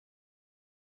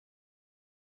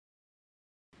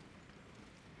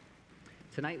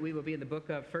Tonight we will be in the book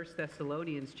of 1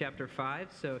 Thessalonians chapter 5.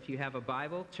 So if you have a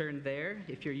Bible, turn there.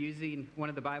 If you're using one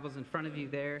of the Bibles in front of you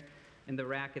there in the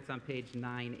rack, it's on page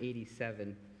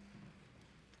 987.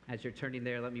 As you're turning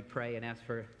there, let me pray and ask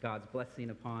for God's blessing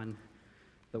upon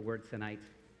the word tonight.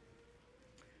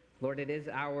 Lord, it is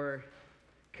our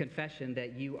confession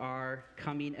that you are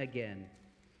coming again.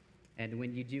 And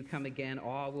when you do come again,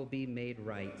 all will be made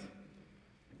right.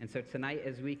 And so tonight,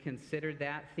 as we consider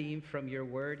that theme from your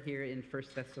word here in 1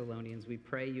 Thessalonians, we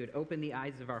pray you would open the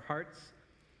eyes of our hearts.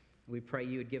 We pray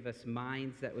you would give us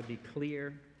minds that would be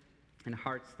clear and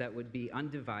hearts that would be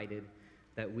undivided,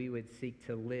 that we would seek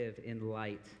to live in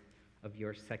light of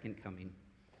your second coming.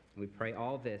 And we pray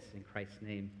all this in Christ's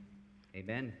name.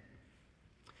 Amen.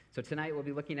 So tonight we'll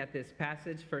be looking at this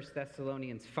passage, 1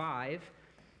 Thessalonians 5,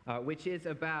 which is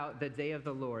about the day of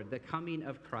the Lord, the coming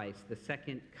of Christ, the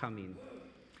second coming.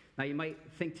 Now you might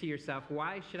think to yourself,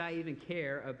 why should I even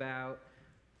care about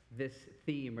this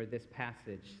theme or this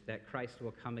passage, that Christ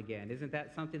will come again? Isn't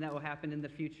that something that will happen in the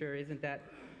future? Isn't that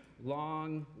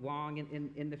long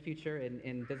in the future?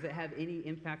 And does it have any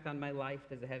impact on my life?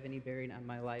 Does it have any bearing on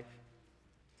my life?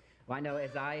 Well, I know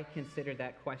as I consider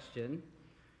that question,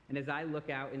 and as I look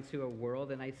out into a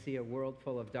world and I see a world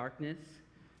full of darkness,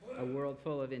 a world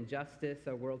full of injustice,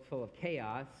 a world full of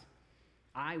chaos,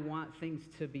 I want things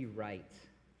to be right.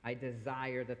 I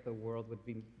desire that the world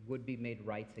would be made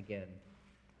right again.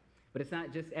 But it's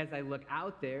not just as I look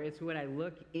out there, it's when I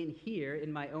look in here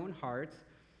in my own heart,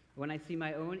 when I see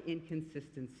my own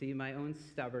inconsistency, my own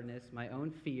stubbornness, my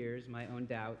own fears, my own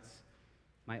doubts,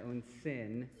 my own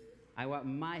sin. I want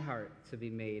my heart to be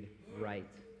made right.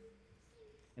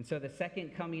 And so the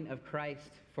second coming of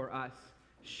Christ for us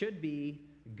should be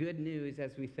good news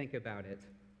as we think about it.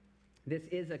 This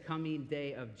is a coming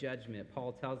day of judgment.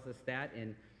 Paul tells us that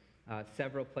in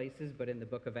several places, but in the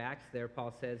book of Acts there,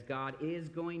 Paul says, God is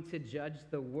going to judge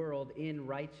the world in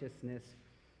righteousness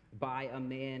by a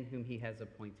man whom he has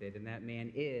appointed, and that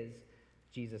man is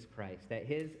Jesus Christ. At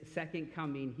his second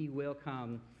coming, he will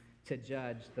come to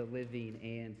judge the living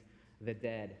and the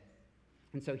dead.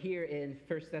 And so here in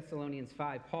 1 Thessalonians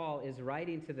 5, Paul is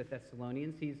writing to the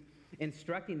Thessalonians. He's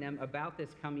instructing them about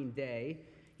this coming day.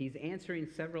 He's answering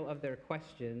several of their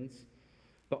questions,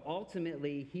 but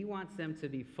ultimately he wants them to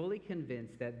be fully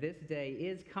convinced that this day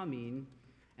is coming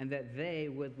and that they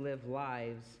would live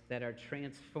lives that are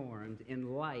transformed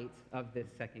in light of this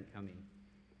second coming.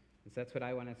 And so that's what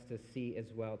I want us to see as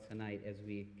well tonight as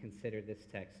we consider this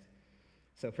text.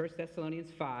 So 1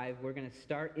 Thessalonians 5, we're going to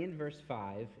start in verse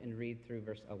 5 and read through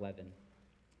verse 11.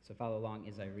 So follow along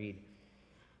as I read.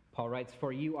 Paul writes,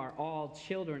 "For you are all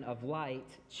children of light,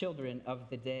 children of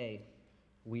the day.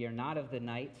 We are not of the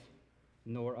night,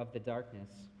 nor of the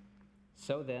darkness.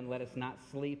 So then, let us not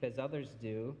sleep as others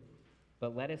do,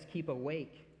 but let us keep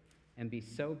awake and be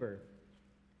sober.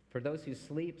 For those who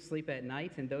sleep, sleep at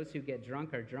night, and those who get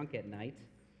drunk are drunk at night.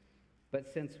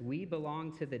 But since we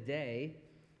belong to the day,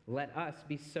 let us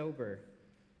be sober,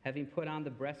 having put on the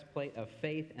breastplate of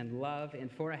faith and love,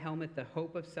 and for a helmet the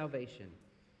hope of salvation.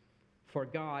 For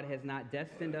God has not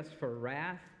destined us for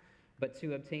wrath, but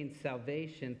to obtain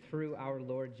salvation through our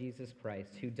Lord Jesus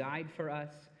Christ, who died for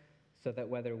us, so that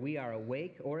whether we are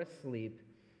awake or asleep,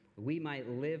 we might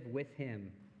live with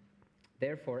him.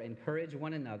 Therefore, encourage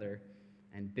one another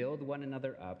and build one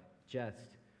another up,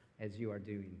 just as you are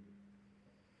doing."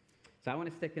 So I want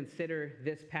us to consider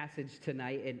this passage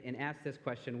tonight and ask this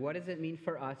question: what does it mean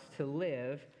for us to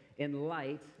live in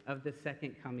light of the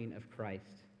second coming of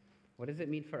Christ? What does it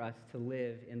mean for us to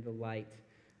live in the light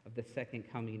of the second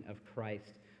coming of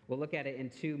Christ? We'll look at it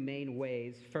in two main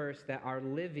ways. First, that our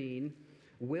living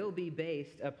will be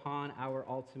based upon our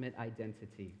ultimate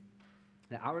identity.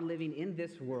 That our living in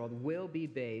this world will be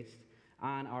based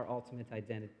on our ultimate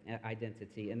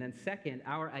identity. And then second,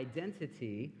 our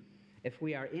identity, if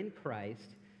we are in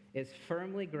Christ, is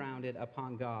firmly grounded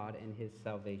upon God and his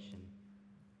salvation.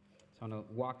 So I want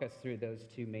to walk us through those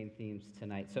two main themes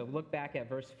tonight. So look back at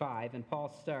verse 5, and Paul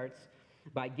starts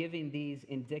by giving these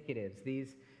indicatives,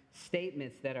 these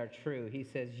statements that are true. He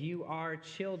says, you are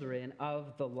children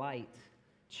of the light,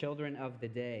 children of the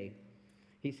day.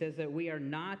 He says that we are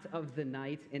not of the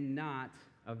night and not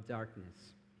of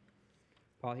darkness.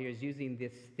 Paul here is using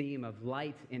this theme of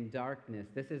light and darkness.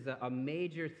 This is a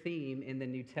major theme in the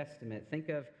New Testament. Think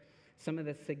of some of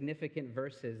the significant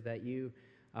verses that you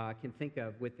can think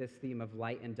of with this theme of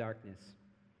light and darkness.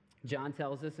 John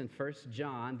tells us in 1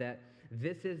 John that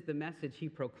this is the message he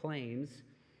proclaims,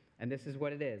 and this is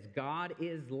what it is. God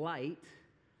is light,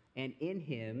 and in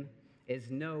him is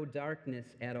no darkness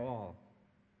at all.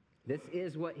 This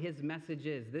is what his message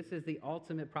is. This is the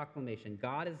ultimate proclamation.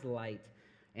 God is light,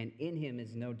 and in him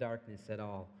is no darkness at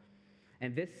all.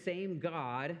 And this same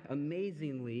God,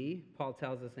 amazingly, Paul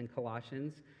tells us in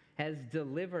Colossians, has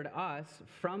delivered us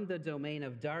from the domain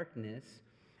of darkness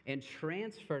and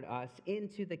transferred us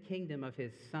into the kingdom of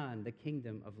his Son, the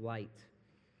kingdom of light.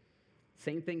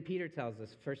 Same thing Peter tells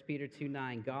us, 1 Peter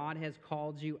 2:9. God has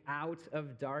called you out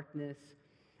of darkness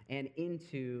and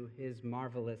into his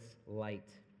marvelous light.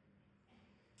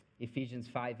 Ephesians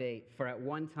 5:8. For at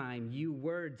one time you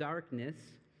were darkness,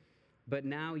 but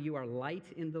now you are light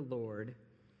in the Lord,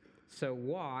 so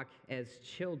walk as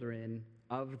children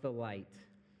of the light.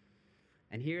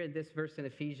 And here in this verse in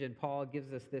Ephesians, Paul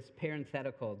gives us this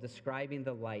parenthetical describing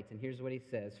the light. And here's what he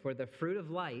says. For the fruit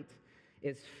of light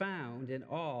is found in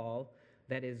all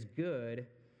that is good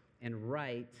and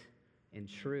right and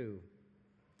true.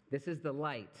 This is the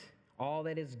light, all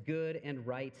that is good and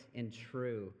right and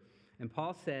true. And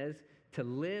Paul says, to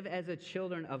live as a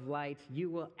children of light, you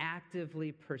will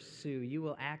actively pursue, you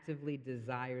will actively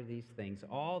desire these things,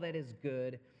 all that is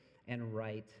good and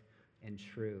right and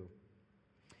true.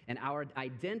 And our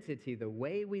identity, the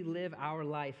way we live our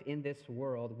life in this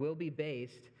world, will be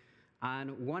based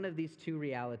on one of these two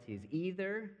realities,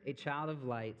 either a child of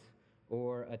light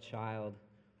or a child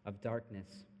of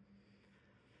darkness.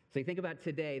 So you think about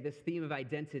today, this theme of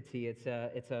identity, it's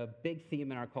a big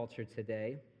theme in our culture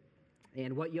today.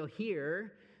 And what you'll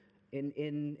hear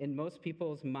in most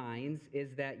people's minds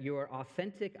is that your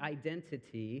authentic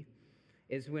identity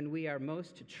is when we are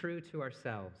most true to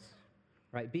ourselves,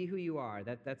 right? Be who you are.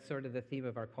 That's sort of the theme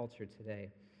of our culture today.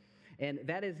 And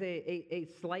that is a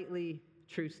slightly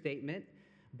true statement,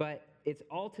 but it's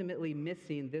ultimately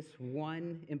missing this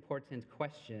one important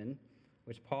question,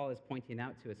 which Paul is pointing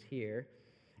out to us here,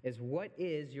 is what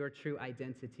is your true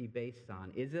identity based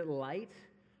on? Is it light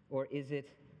or is it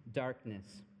darkness?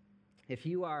 If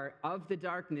you are of the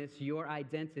darkness, your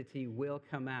identity will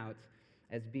come out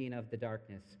as being of the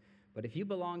darkness. But if you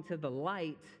belong to the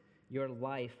light, your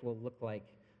life will look like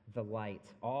the light,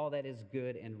 all that is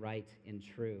good and right and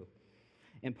true.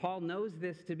 And Paul knows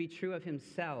this to be true of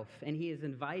himself, and he is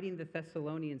inviting the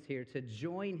Thessalonians here to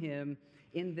join him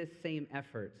in this same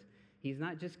effort. He's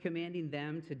not just commanding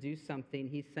them to do something.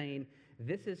 He's saying,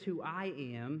 this is who I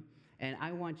am, and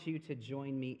I want you to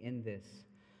join me in this.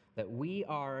 That we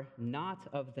are not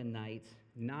of the night,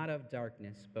 not of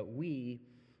darkness, but we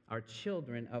are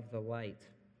children of the light.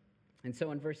 And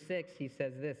so in verse 6, he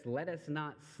says this, let us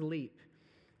not sleep.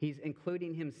 He's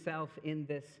including himself in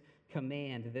this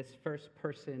command, this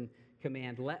first-person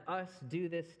command. Let us do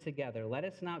this together. Let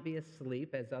us not be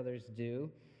asleep as others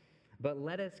do, but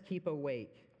let us keep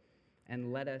awake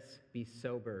and let us be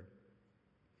sober.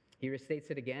 He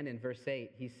restates it again in verse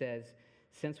 8. He says,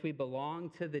 since we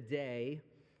belong to the day,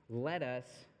 let us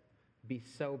be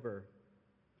sober.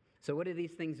 So what do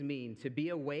these things mean? To be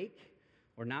awake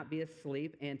or not be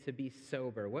asleep, and to be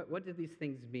sober. What do these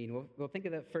things mean? We'll think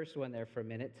of that first one there for a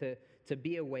minute, to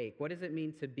be awake. What does it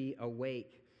mean to be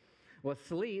awake? Well,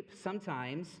 sleep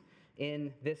sometimes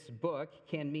in this book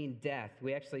can mean death.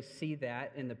 We actually see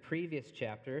that in the previous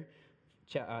chapter,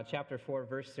 chapter 4,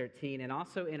 verse 13, and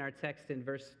also in our text in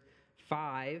verse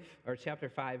 5, or chapter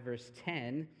 5, verse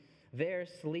 10. There,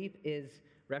 sleep is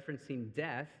referencing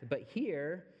death, but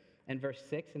here in verse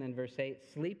 6 and in verse 8,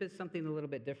 sleep is something a little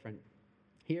bit different.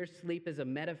 Here, sleep is a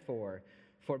metaphor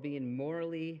for being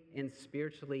morally and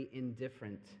spiritually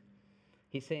indifferent.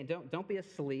 He's saying, don't be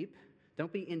asleep,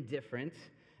 don't be indifferent,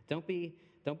 don't be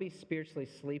spiritually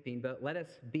sleeping, but let us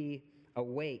be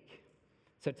awake.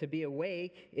 So to be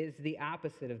awake is the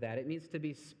opposite of that. It means to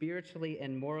be spiritually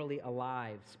and morally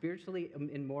alive, spiritually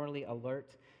and morally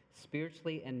alert,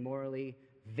 spiritually and morally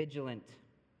vigilant.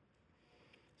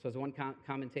 So as one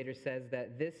commentator says,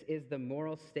 that this is the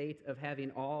moral state of having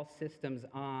all systems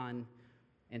on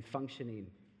and functioning.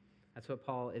 That's what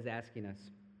Paul is asking us.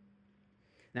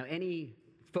 Now, any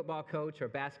football coach or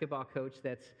basketball coach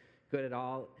that's good at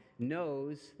all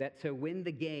knows that to win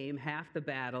the game, half the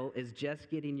battle is just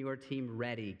getting your team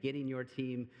ready, getting your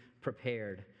team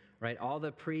prepared, right? All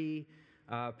the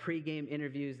pre-game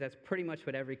interviews, that's pretty much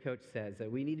what every coach says,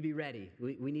 that we need to be ready.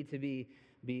 We need to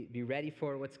be ready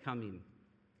for what's coming.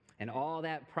 And all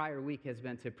that prior week has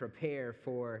been to prepare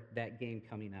for that game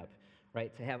coming up,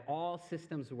 right? To have all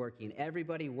systems working,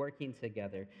 everybody working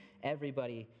together,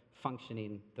 everybody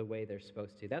functioning the way they're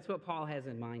supposed to. That's what Paul has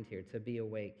in mind here, to be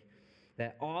awake.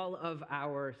 That all of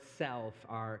our self,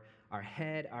 our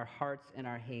head, our hearts, and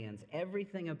our hands,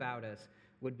 everything about us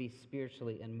would be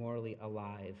spiritually and morally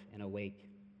alive and awake.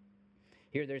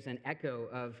 Here there's an echo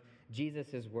of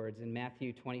Jesus' words in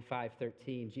Matthew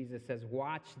 25:13. Jesus says,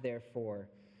 "Watch therefore,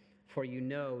 for you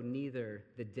know neither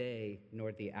the day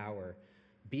nor the hour.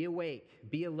 Be awake,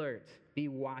 be alert, be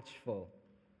watchful."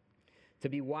 To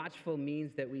be watchful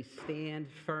means that we stand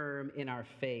firm in our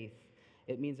faith.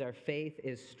 It means our faith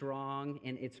is strong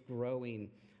and it's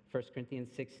growing. 1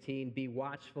 Corinthians 16, be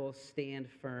watchful, stand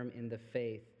firm in the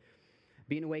faith.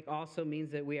 Being awake also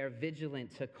means that we are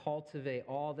vigilant to cultivate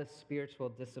all the spiritual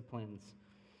disciplines.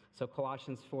 So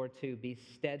Colossians 4:2, be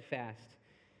steadfast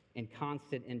and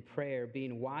constant in prayer,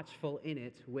 being watchful in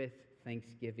it with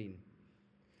thanksgiving.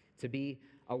 To be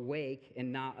awake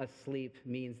and not asleep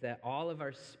means that all of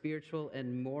our spiritual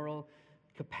and moral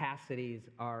capacities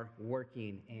are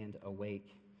working and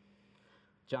awake.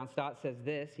 John Stott says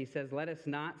this, he says, "Let us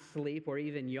not sleep or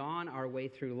even yawn our way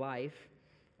through life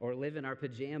or live in our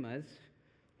pajamas.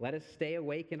 Let us stay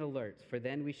awake and alert, for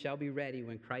then we shall be ready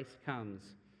when Christ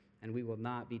comes, and we will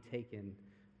not be taken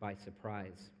by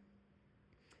surprise."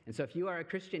 And so if you are a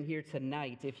Christian here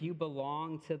tonight, if you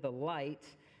belong to the light,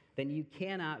 then you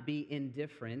cannot be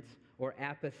indifferent or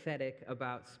apathetic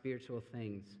about spiritual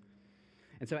things.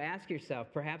 And so ask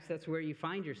yourself, perhaps that's where you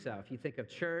find yourself. You think of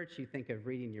church, you think of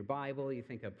reading your Bible, you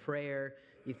think of prayer,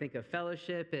 you think of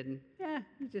fellowship, and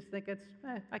you just think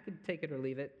I could take it or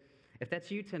leave it. If that's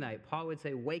you tonight, Paul would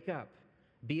say, wake up,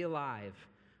 be alive.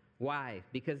 Why?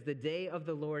 Because the day of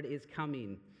the Lord is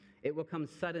coming. It will come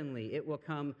suddenly. It will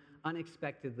come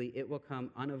unexpectedly. It will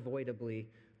come unavoidably.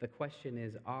 The question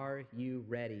is, are you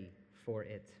ready for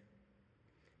it?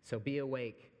 So be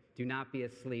awake. Do not be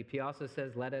asleep. He also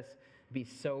says, let us be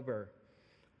sober.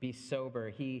 Be sober.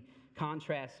 He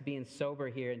contrasts being sober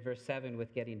here in verse 7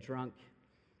 with getting drunk.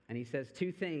 And he says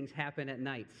two things happen at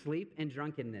night, sleep and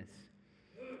drunkenness.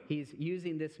 He's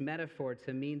using this metaphor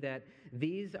to mean that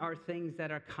these are things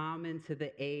that are common to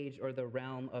the age or the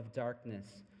realm of darkness.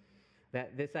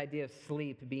 That this idea of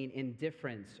sleep being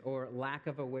indifference or lack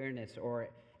of awareness or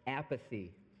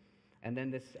apathy. And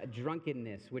then this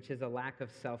drunkenness, which is a lack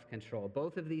of self-control.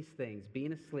 Both of these things,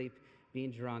 being asleep,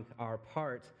 being drunk, are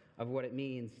part of what it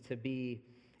means to be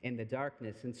in the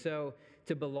darkness. And so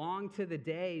to belong to the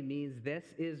day means this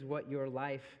is what your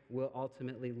life will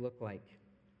ultimately look like.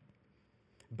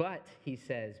 But, he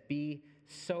says, be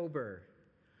sober.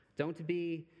 Don't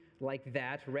be like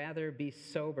that. Rather, be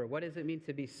sober. What does it mean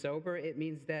to be sober? It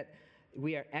means that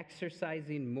we are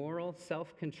exercising moral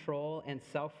self-control and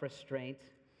self-restraint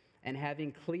and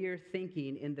having clear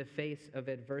thinking in the face of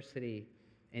adversity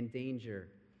and danger.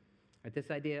 Right,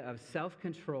 this idea of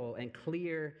self-control and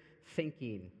clear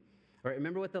thinking. Right,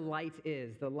 remember what the light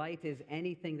is. The light is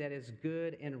anything that is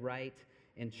good and right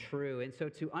and true. And so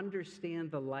to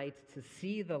understand the light, to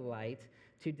see the light,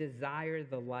 to desire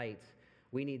the light,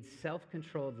 we need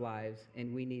self-controlled lives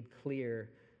and we need clear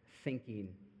thinking.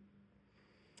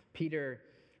 Peter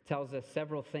tells us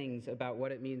several things about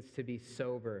what it means to be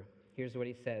sober. Here's what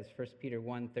he says, 1 Peter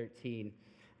 1:13.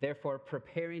 Therefore,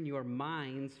 preparing your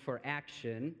minds for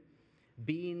action,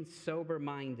 being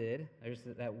sober-minded, there's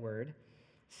that word,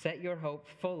 set your hope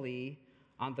fully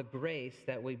on the grace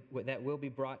that will be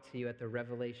brought to you at the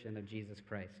revelation of Jesus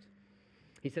Christ.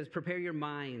 He says, prepare your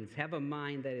minds. Have a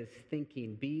mind that is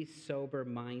thinking. Be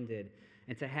sober-minded.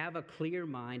 And to have a clear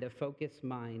mind, a focused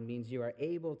mind, means you are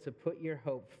able to put your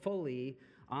hope fully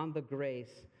on the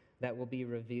grace that will be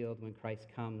revealed when Christ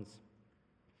comes.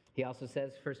 He also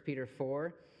says, 1 Peter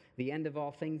 4, the end of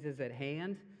all things is at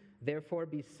hand. Therefore,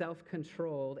 be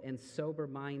self-controlled and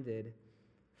sober-minded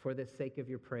for the sake of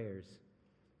your prayers.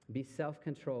 Be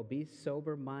self-controlled, be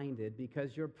sober-minded,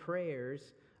 because your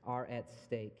prayers are at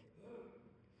stake.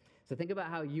 So think about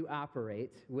how you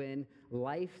operate when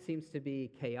life seems to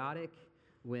be chaotic,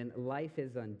 when life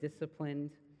is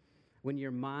undisciplined, when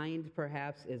your mind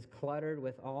perhaps is cluttered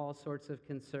with all sorts of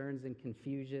concerns and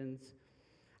confusions.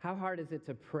 How hard is it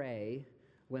to pray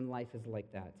when life is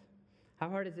like that? How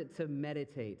hard is it to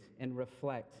meditate and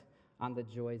reflect on the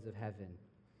joys of heaven?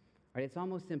 Right, it's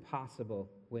almost impossible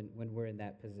when we're in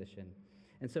that position.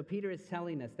 And so Peter is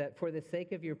telling us that for the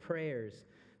sake of your prayers,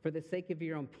 for the sake of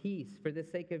your own peace, for the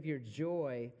sake of your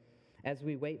joy, as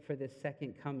we wait for this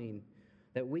second coming,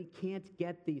 that we can't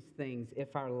get these things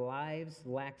if our lives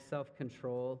lack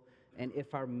self-control and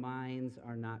if our minds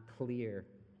are not clear.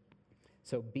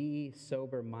 So be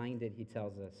sober-minded, he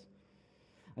tells us.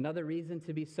 Another reason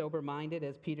to be sober-minded,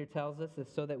 as Peter tells us, is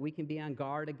so that we can be on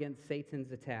guard against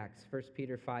Satan's attacks. 1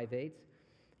 Peter 5:8,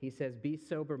 he says, be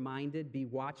sober-minded, be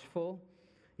watchful.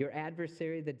 Your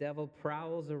adversary, the devil,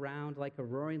 prowls around like a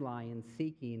roaring lion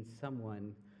seeking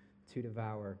someone to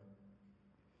devour.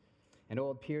 An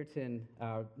old Puritan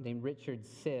named Richard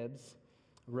Sibbes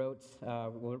wrote,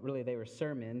 well, really they were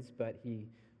sermons, but he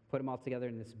put them all together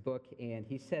in this book, and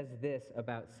he says this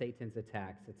about Satan's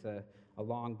attacks. It's a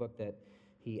long book that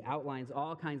he outlines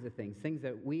all kinds of things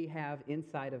that we have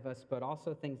inside of us, but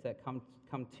also things that come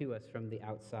to us from the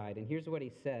outside. And here's what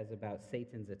he says about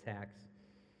Satan's attacks.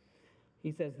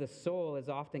 He says, the soul is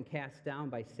often cast down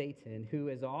by Satan, who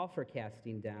is all for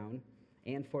casting down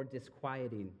and for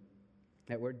disquieting.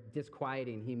 That word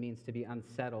disquieting, he means to be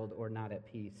unsettled or not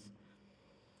at peace.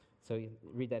 So you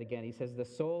read that again. He says, the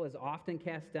soul is often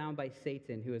cast down by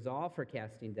Satan, who is all for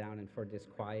casting down and for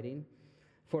disquieting,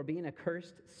 for being a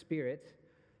cursed spirit,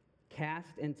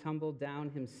 cast and tumbled down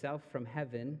himself from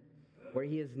heaven, where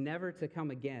he is never to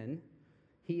come again.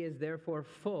 He is therefore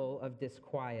full of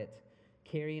disquiet,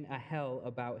 carrying a hell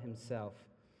about himself.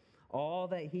 All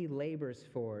that he labors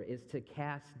for is to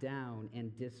cast down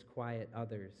and disquiet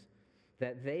others,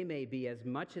 that they may be, as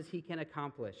much as he can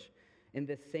accomplish, in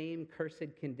the same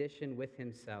cursed condition with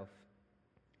himself.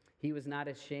 He was not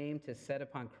ashamed to set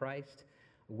upon Christ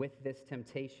with this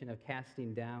temptation of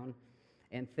casting down,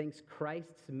 and thinks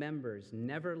Christ's members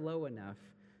never low enough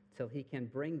till he can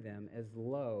bring them as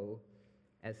low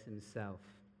as himself.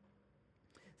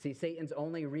 See, Satan's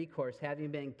only recourse,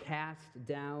 having been cast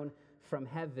down from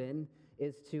heaven,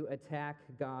 is to attack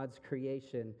God's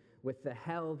creation with the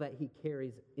hell that he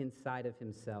carries inside of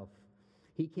himself.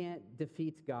 He can't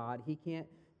defeat God. He can't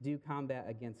do combat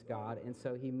against God, and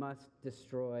so he must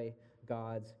destroy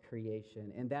God's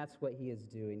creation. And that's what he is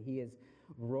doing. He is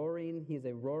roaring. He's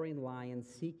a roaring lion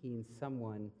seeking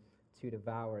someone to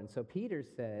devour. And so Peter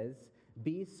says,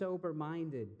 be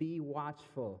sober-minded, be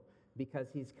watchful, because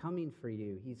he's coming for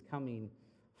you. He's coming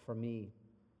for me.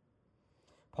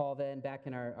 Paul then, back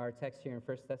in our text here in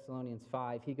 1 Thessalonians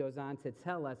 5, he goes on to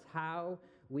tell us how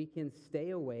we can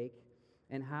stay awake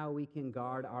and how we can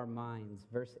guard our minds.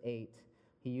 Verse 8,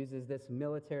 he uses this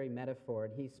military metaphor,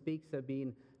 and he speaks of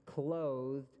being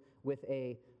clothed with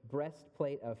a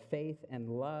breastplate of faith and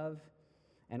love,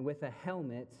 and with a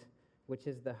helmet, which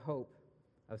is the hope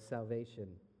of salvation.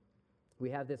 We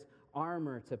have this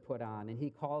armor to put on, and he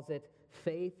calls it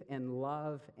faith and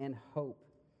love and hope.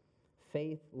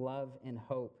 Faith, love, and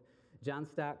hope. John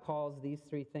Stott calls these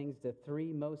three things the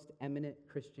three most eminent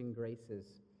Christian graces.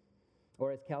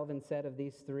 Or as Calvin said of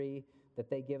these three, that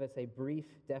they give us a brief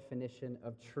definition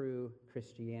of true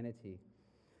Christianity.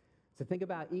 So think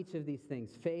about each of these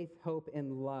things, faith, hope,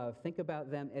 and love. Think about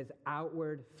them as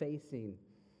outward facing.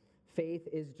 Faith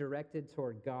is directed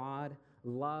toward God,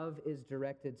 love is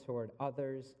directed toward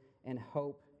others, and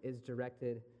hope is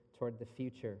directed toward the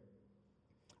future.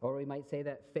 Or we might say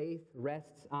that faith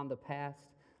rests on the past,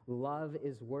 love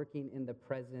is working in the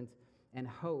present, and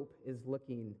hope is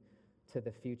looking to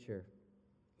the future.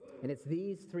 And it's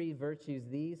these three virtues,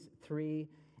 these three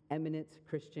eminent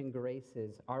Christian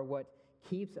graces are what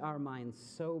keeps our minds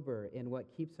sober and what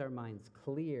keeps our minds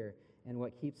clear and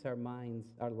what keeps our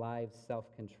lives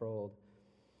self-controlled.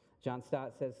 John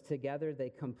Stott says, together they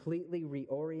completely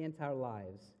reorient our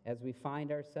lives as we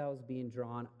find ourselves being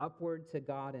drawn upward to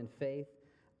God in faith,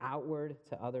 outward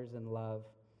to others in love,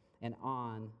 and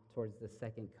on towards the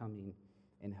second coming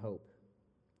in hope.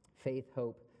 Faith,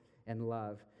 hope, and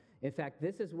love. In fact,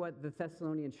 this is what the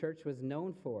Thessalonian church was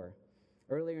known for.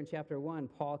 Earlier in chapter 1,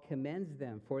 Paul commends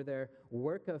them for their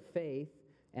work of faith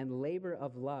and labor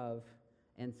of love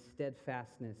and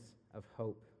steadfastness of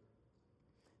hope.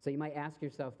 So you might ask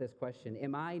yourself this question,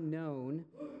 am I known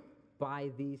by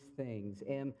these things?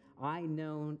 Am I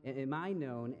known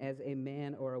as a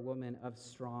man or a woman of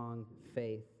strong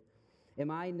faith?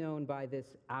 Am I known by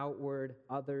this outward,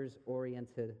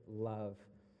 others-oriented love?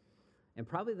 And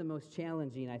probably the most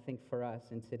challenging, I think, for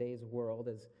us in today's world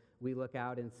as we look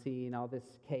out and seeing all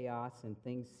this chaos and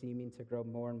things seeming to grow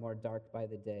more and more dark by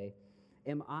the day.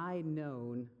 Am I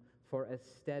known for a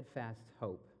steadfast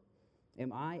hope?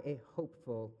 Am I a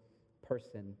hopeful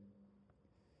person?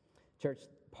 Church,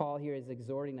 Paul here is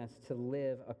exhorting us to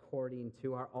live according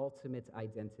to our ultimate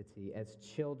identity as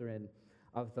children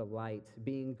of the light,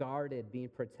 being guarded, being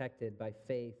protected by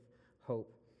faith,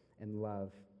 hope, and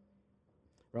love.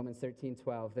 Romans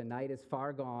 13:12, the night is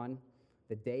far gone,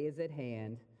 the day is at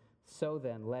hand. So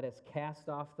then, let us cast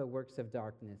off the works of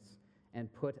darkness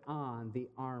and put on the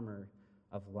armor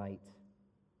of light.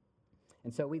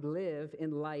 And so we live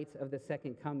in light of the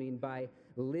second coming by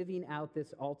living out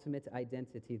this ultimate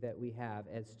identity that we have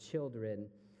as children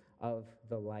of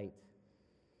the light.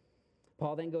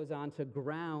 Paul then goes on to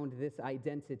ground this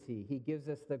identity. He gives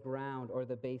us the ground or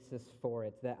the basis for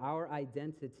it, that our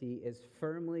identity is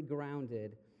firmly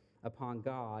grounded upon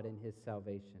God and his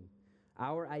salvation.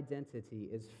 Our identity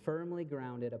is firmly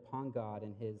grounded upon God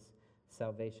and his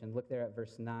salvation. Look there at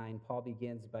verse 9. Paul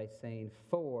begins by saying,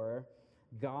 "For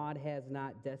God has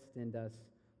not destined us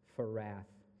for wrath."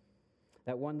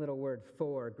 That one little word,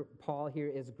 "for," Paul here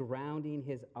is grounding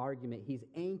his argument. He's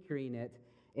anchoring it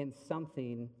in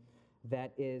something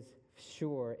that is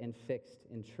sure and fixed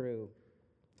and true.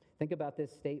 Think about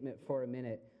this statement for a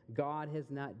minute. God has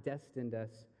not destined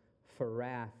us for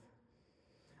wrath.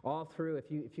 All through,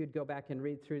 if you'd go back and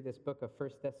read through this book of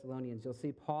 1 Thessalonians, you'll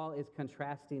see Paul is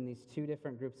contrasting these two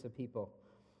different groups of people.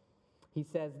 He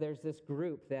says there's this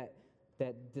group that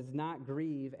does not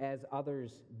grieve as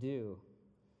others do,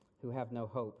 who have no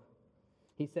hope.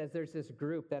 He says there's this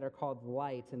group that are called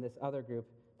light and this other group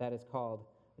that is called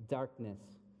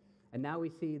darkness. And now we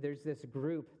see there's this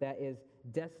group that is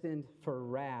destined for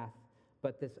wrath,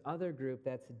 but this other group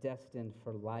that's destined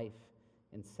for life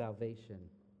and salvation.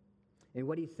 And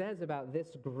what he says about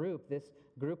this group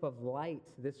of light,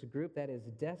 this group that is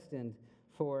destined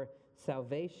for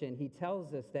salvation, he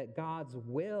tells us that God's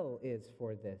will is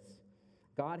for this.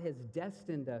 God has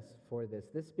destined us for this.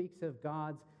 This speaks of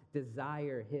God's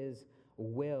desire, his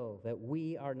will, that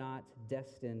we are not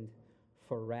destined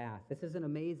for wrath. This is an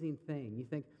amazing thing. You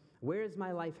think, where is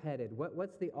my life headed?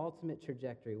 What's the ultimate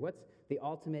trajectory? What's the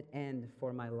ultimate end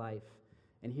for my life?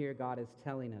 And here God is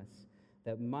telling us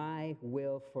that my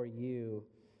will for you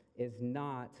is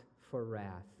not for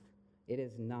wrath. It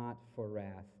is not for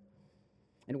wrath.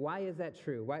 And why is that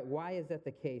true? Why is that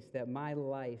the case, that my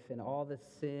life and all the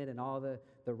sin and all the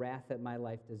wrath that my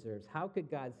life deserves? How could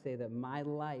God say that my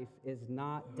life is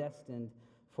not destined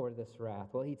for this wrath?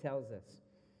 Well, he tells us.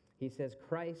 He says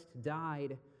Christ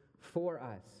died for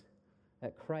us.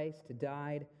 That Christ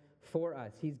died for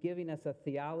us. He's giving us a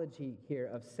theology here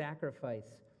of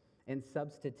sacrifice and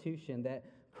substitution, that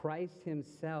Christ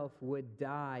himself would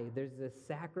die. There's a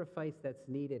sacrifice that's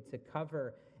needed to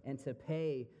cover and to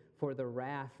pay for the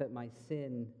wrath that my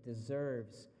sin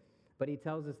deserves. But he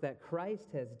tells us that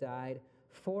Christ has died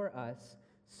for us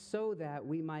so that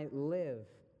we might live.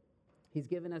 He's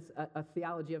given us a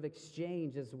theology of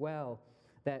exchange as well,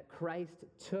 that Christ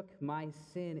took my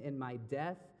sin and my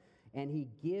death, and he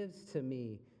gives to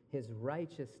me his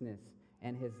righteousness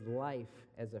and his life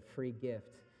as a free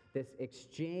gift. This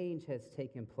exchange has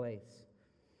taken place.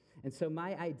 And so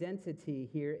my identity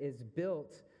here is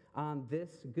built on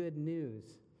this good news.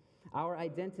 Our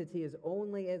identity is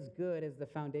only as good as the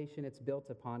foundation it's built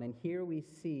upon. And here we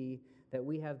see that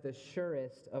we have the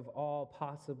surest of all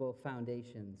possible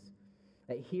foundations.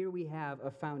 That here we have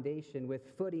a foundation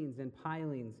with footings and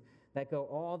pilings that go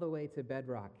all the way to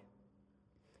bedrock.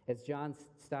 As John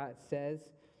Stott says,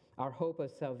 our hope of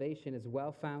salvation is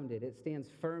well-founded. It stands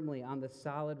firmly on the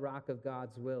solid rock of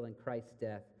God's will in Christ's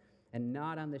death, and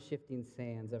not on the shifting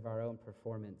sands of our own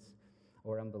performance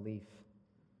or unbelief.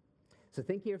 So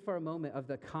think here for a moment of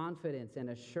the confidence and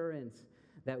assurance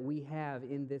that we have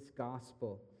in this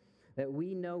gospel, that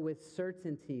we know with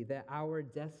certainty that our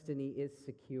destiny is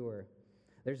secure.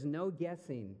 There's no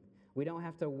guessing. We don't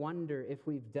have to wonder if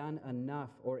we've done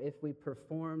enough or if we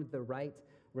performed the right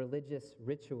religious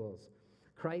rituals.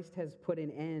 Christ has put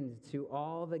an end to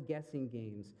all the guessing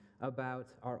games about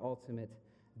our ultimate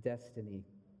destiny.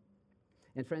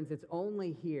 And friends, it's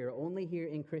only here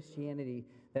in Christianity,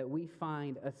 that we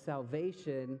find a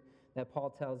salvation that Paul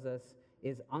tells us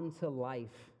is unto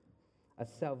life, a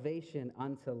salvation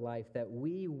unto life, that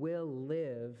we will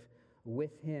live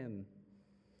with him.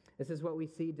 This is what we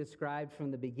see described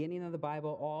from the beginning of the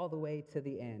Bible all the way to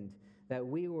the end, that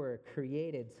we were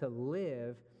created to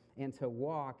live and to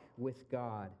walk with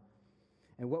God.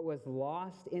 And what was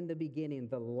lost in the beginning,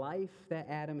 the life that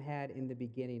Adam had in the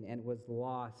beginning and was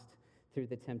lost through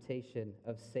the temptation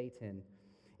of Satan,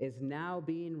 is now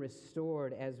being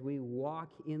restored as we walk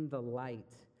in the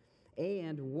light,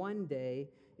 and one day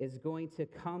is going to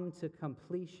come to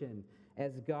completion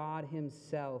as God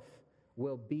himself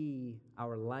will be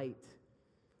our light.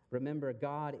 Remember,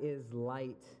 God is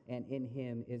light, and in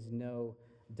him is no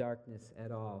darkness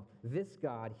at all. This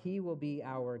God, he will be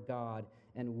our God,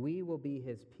 and we will be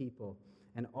his people.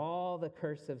 And all the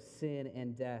curse of sin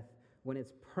and death, when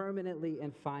it's permanently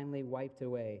and finally wiped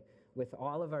away with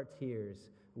all of our tears,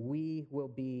 we will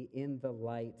be in the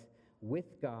light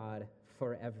with God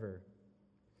forever.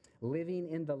 Living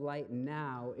in the light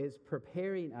now is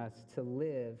preparing us to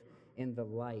live in the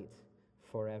light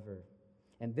forever.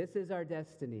 And this is our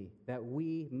destiny, that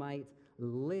we might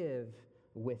live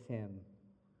with him.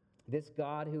 This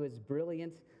God who is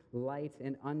brilliant light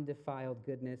and undefiled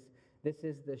goodness, this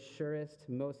is the surest,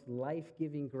 most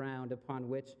life-giving ground upon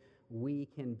which we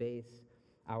can base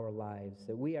our lives,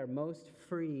 that we are most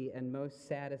free and most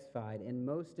satisfied and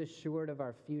most assured of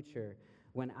our future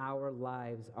when our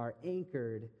lives are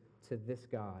anchored to this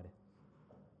God.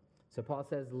 So Paul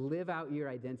says, live out your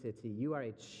identity. You are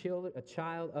a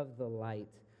child of the light.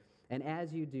 And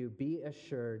as you do, be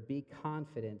assured, be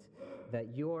confident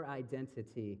that your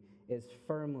identity is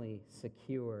firmly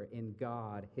secure in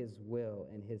God, His will,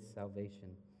 and His salvation.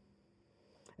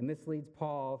 And this leads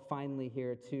Paul finally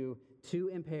here to two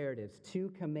imperatives,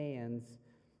 two commands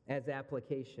as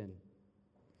application.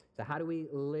 So how do we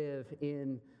live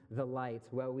in the light?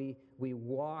 Well, we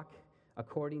walk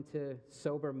according to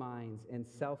sober minds and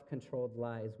self-controlled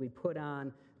lives. We put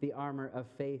on the armor of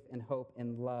faith and hope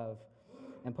and love.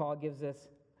 And Paul gives us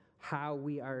how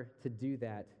we are to do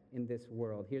that in this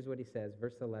world. Here's what he says,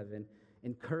 verse 11,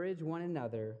 encourage one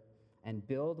another and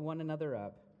build one another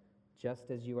up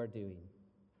just as you are doing.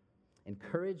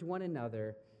 Encourage one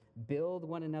another, build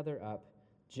one another up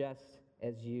just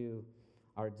as you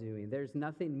are doing. There's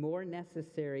nothing more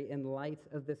necessary in light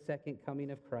of the second coming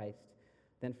of Christ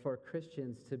than for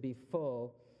Christians to be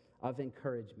full of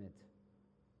encouragement.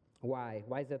 Why?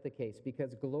 Why is that the case?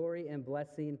 Because glory and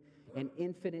blessing and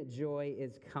infinite joy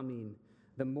is coming.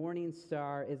 The morning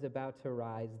star is about to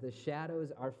rise. The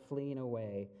shadows are fleeing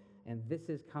away, and this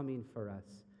is coming for us.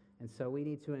 And so we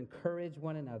need to encourage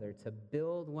one another, to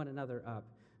build one another up,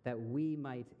 that we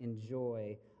might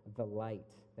enjoy the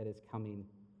light that is coming.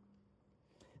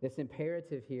 This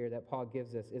imperative here that Paul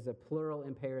gives us is a plural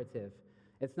imperative.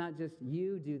 It's not just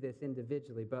you do this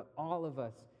individually, but all of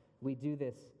us, we do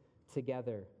this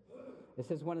together. This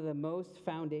is one of the most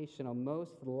foundational,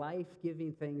 most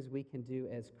life-giving things we can do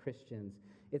as Christians.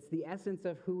 It's the essence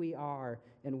of who we are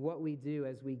and what we do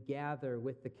as we gather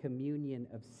with the communion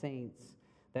of saints,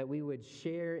 that we would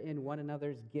share in one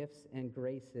another's gifts and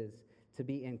graces to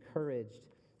be encouraged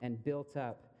and built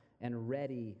up and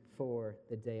ready for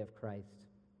the day of Christ.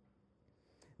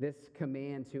 This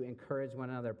command to encourage one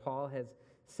another, Paul has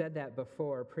said that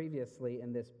before previously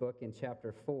in this book in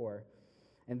chapter 4.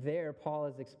 And there, Paul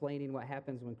is explaining what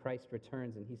happens when Christ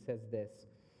returns, and he says this,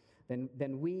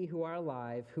 Then we who are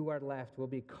alive, who are left, will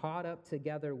be caught up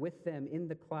together with them in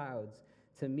the clouds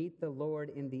to meet the Lord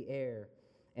in the air,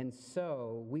 and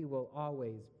so we will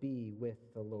always be with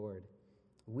the Lord.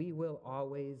 We will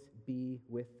always be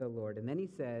with the Lord. And then he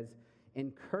says,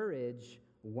 encourage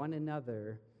one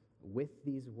another with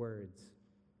these words.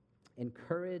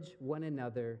 Encourage one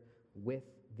another with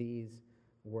these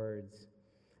words.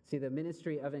 See, the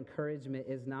ministry of encouragement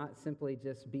is not simply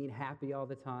just being happy all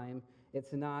the time.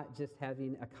 It's not just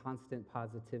having a constant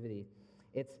positivity.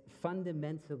 It's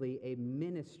fundamentally a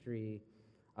ministry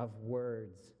of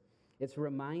words. It's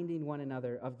reminding one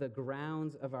another of the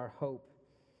grounds of our hope.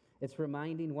 It's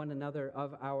reminding one another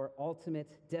of our ultimate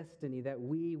destiny, that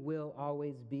we will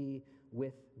always be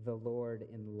with the Lord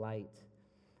in light,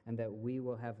 and that we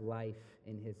will have life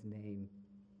in His name.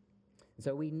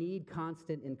 So we need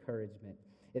constant encouragement.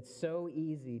 It's so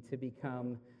easy to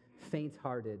become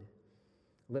faint-hearted.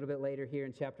 A little bit later here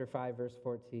in chapter 5, verse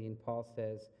 14, Paul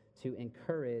says to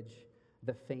encourage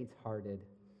the faint-hearted.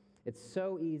 It's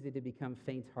so easy to become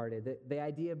faint-hearted. The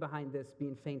idea behind this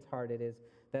being faint-hearted is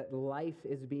that life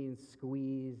is being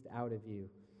squeezed out of you.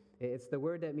 It's the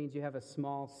word that means you have a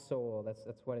small soul. That's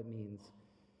what it means.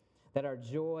 That our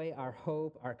joy, our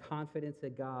hope, our confidence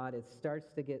in God, it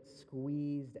starts to get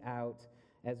squeezed out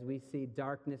as we see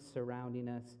darkness surrounding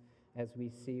us, as we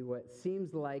see what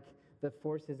seems like the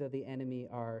forces of the enemy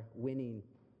are winning.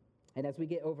 And as we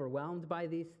get overwhelmed by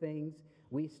these things,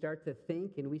 we start to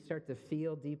think and we start to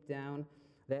feel deep down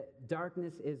that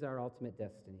darkness is our ultimate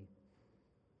destiny.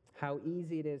 How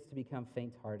easy it is to become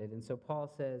faint-hearted. And so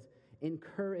Paul says,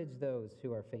 encourage those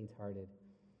who are faint-hearted.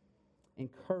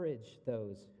 Encourage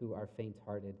those who are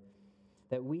faint-hearted.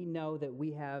 That we know that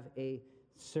we have a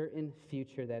certain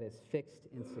future that is fixed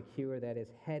and secure, that is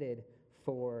headed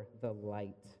for the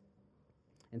light.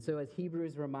 And so as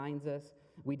Hebrews reminds us,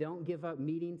 we don't give up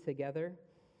meeting together,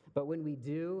 but when we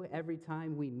do, every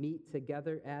time we meet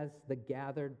together as the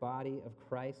gathered body of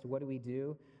Christ, what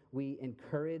do? We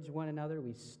encourage one another,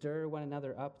 we stir one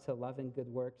another up to love and good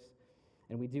works,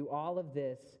 and we do all of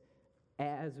this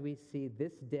as we see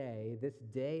this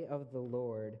day of the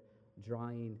Lord,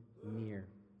 drawing near.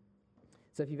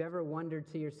 So if you've ever wondered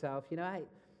to yourself,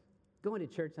 going to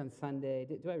church on Sunday,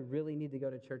 do I really need to go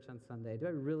to church on Sunday? Do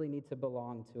I really need to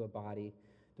belong to a body?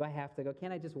 Do I have to go?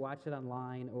 Can't I just watch it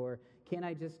online? Or can't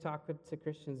I just talk to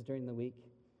Christians during the week?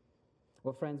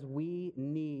 Well, friends, we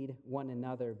need one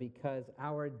another because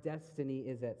our destiny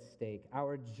is at stake.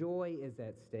 Our joy is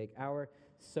at stake. Our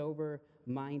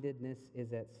sober-mindedness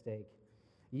is at stake.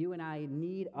 You and I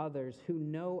need others who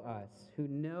know us, who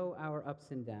know our ups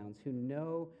and downs, who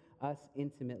know us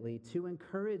intimately, to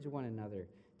encourage one another,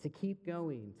 to keep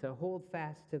going, to hold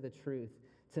fast to the truth,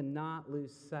 to not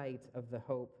lose sight of the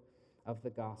hope of the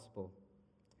gospel.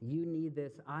 You need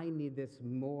this, I need this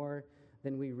more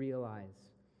than we realize.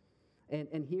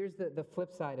 And here's the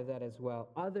flip side of that as well.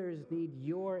 Others need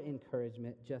your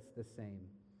encouragement just the same.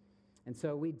 And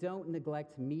so we don't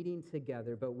neglect meeting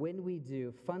together, but when we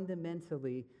do,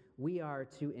 fundamentally, we are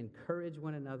to encourage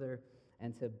one another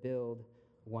and to build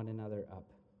one another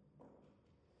up.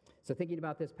 So thinking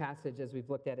about this passage as we've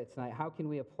looked at it tonight, how can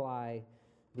we apply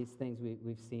these things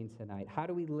we've seen tonight? How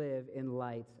do we live in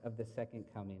light of the second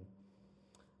coming?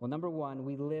 Well, number one,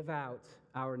 we live out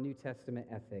our New Testament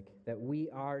ethic, that we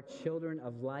are children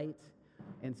of light,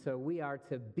 and so we are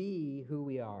to be who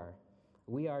we are.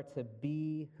 We are to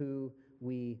be who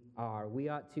we are. We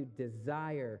ought to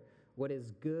desire what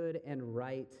is good and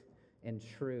right and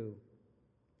true.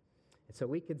 And so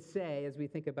we could say, as we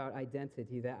think about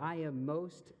identity, that I am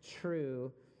most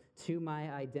true to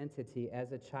my identity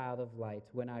as a child of light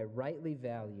when I rightly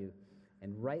value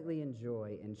and rightly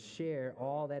enjoy and share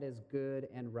all that is good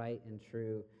and right and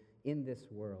true in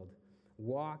this world.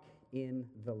 Walk in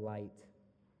the light.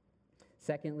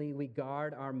 Secondly, we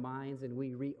guard our minds and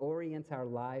we reorient our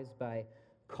lives by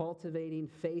cultivating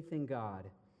faith in God.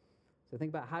 So think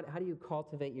about how do you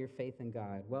cultivate your faith in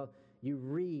God? Well, you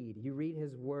read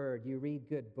His Word, you read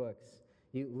good books,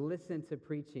 you listen to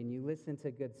preaching, you listen to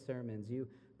good sermons, you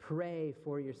pray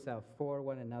for yourself, for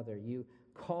one another, you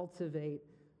cultivate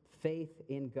faith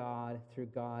in God through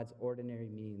God's ordinary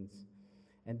means.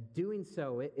 And doing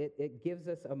so, it gives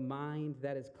us a mind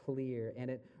that is clear, and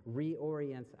it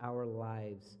reorients our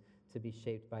lives to be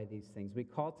shaped by these things. We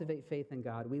cultivate faith in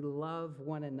God, we love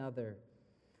one another,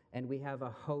 and we have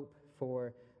a hope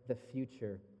for the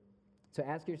future. So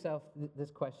ask yourself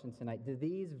this question tonight. Do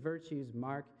these virtues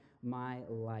mark my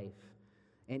life?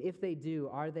 And if they do,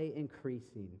 are they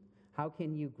increasing? How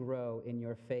can you grow in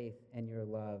your faith and your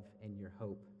love and your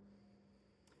hope?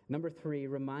 Number three,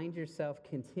 remind yourself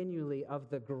continually of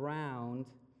the ground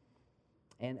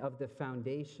and of the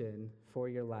foundation for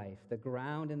your life. The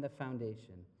ground and the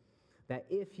foundation. That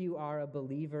if you are a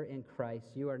believer in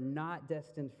Christ, you are not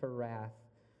destined for wrath,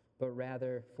 but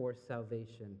rather for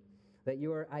salvation. That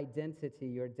your identity,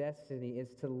 your destiny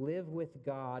is to live with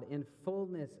God in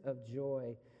fullness of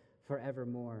joy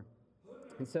forevermore.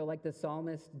 And so like the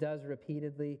psalmist does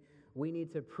repeatedly, we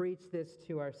need to preach this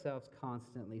to ourselves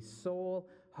constantly. Soul,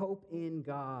 hope in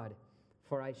God,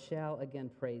 for I shall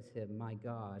again praise him, my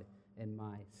God and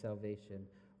my salvation.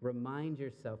 Remind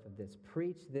yourself of this.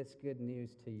 Preach this good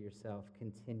news to yourself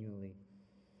continually.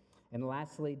 And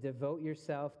lastly, devote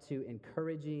yourself to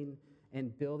encouraging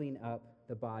and building up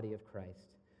the body of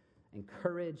Christ.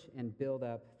 Encourage and build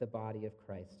up the body of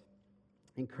Christ.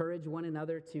 Encourage one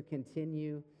another to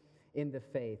continue in the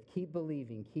faith. Keep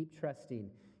believing, keep trusting,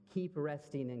 keep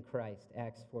resting in Christ,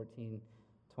 Acts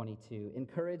 14:22.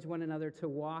 Encourage one another to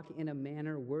walk in a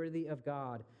manner worthy of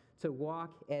God, to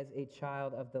walk as a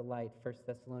child of the light, 1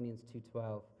 Thessalonians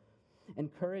 2:12.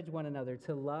 Encourage one another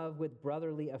to love with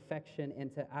brotherly affection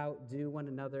and to outdo one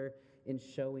another in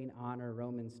showing honor,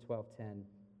 Romans 12:10.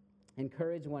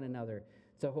 Encourage one another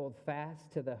to hold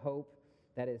fast to the hope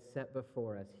that is set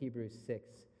before us, Hebrews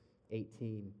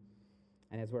 6:18.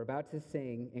 And as we're about to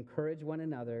sing, encourage one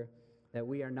another that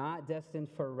we are not destined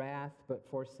for wrath, but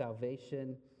for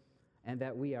salvation, and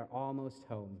that we are almost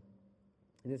home.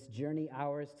 This journey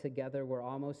ours together, we're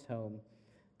almost home.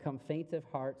 Come faint of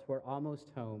heart, we're almost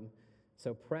home.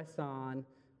 So press on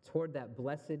toward that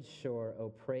blessed shore. Oh,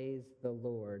 praise the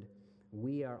Lord.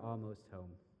 We are almost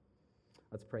home.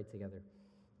 Let's pray together.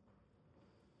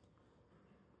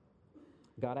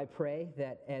 God, I pray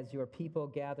that as your people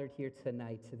gathered here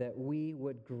tonight, that we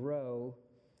would grow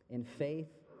in faith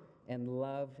and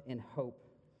love and hope,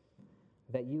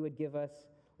 that you would give us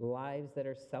lives that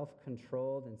are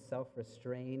self-controlled and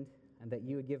self-restrained, and that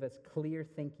you would give us clear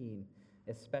thinking,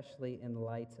 especially in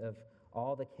light of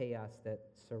all the chaos that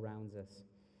surrounds us.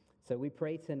 So we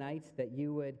pray tonight that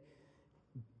you would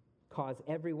cause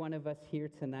every one of us here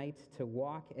tonight to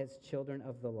walk as children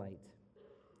of the light.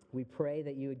 We pray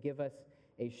that you would give us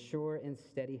a sure and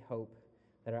steady hope,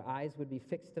 that our eyes would be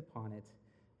fixed upon it,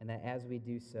 and that as we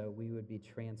do so, we would be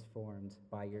transformed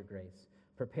by your grace.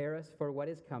 Prepare us for what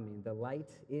is coming. The light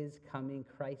is coming.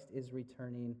 Christ is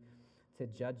returning to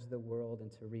judge the world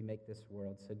and to remake this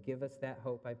world. So give us that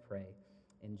hope, I pray.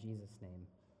 In Jesus' name,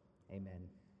 amen.